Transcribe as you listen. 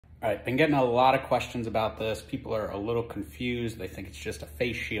All right, been getting a lot of questions about this. People are a little confused. They think it's just a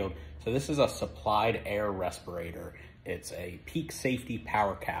face shield. So this is a supplied air respirator. It's a Peke Safety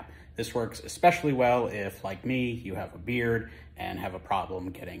Powercap. This works especially well if, like me, you have a beard and have a problem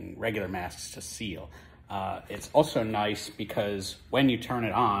getting regular masks to seal. It's also nice because when you turn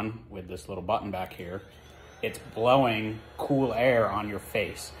it on with this little button back here, it's blowing cool air on your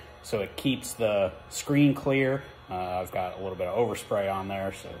face. So it keeps the screen clear. I've got a little bit of overspray on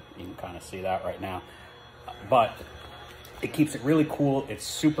there, so you can kind of see that right now. But it keeps it really cool. It's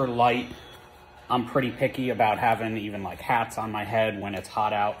super light. I'm pretty picky about having even like hats on my head when it's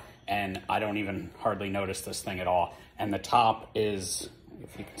hot out, and I don't even hardly notice this thing at all. And the top is,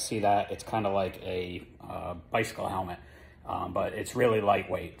 if you can see that, it's kind of like a bicycle helmet, but it's really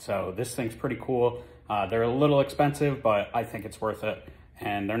lightweight. So this thing's pretty cool. They're a little expensive, but I think it's worth it.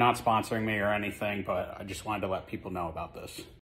 And they're not sponsoring me or anything, but I just wanted to let people know about this.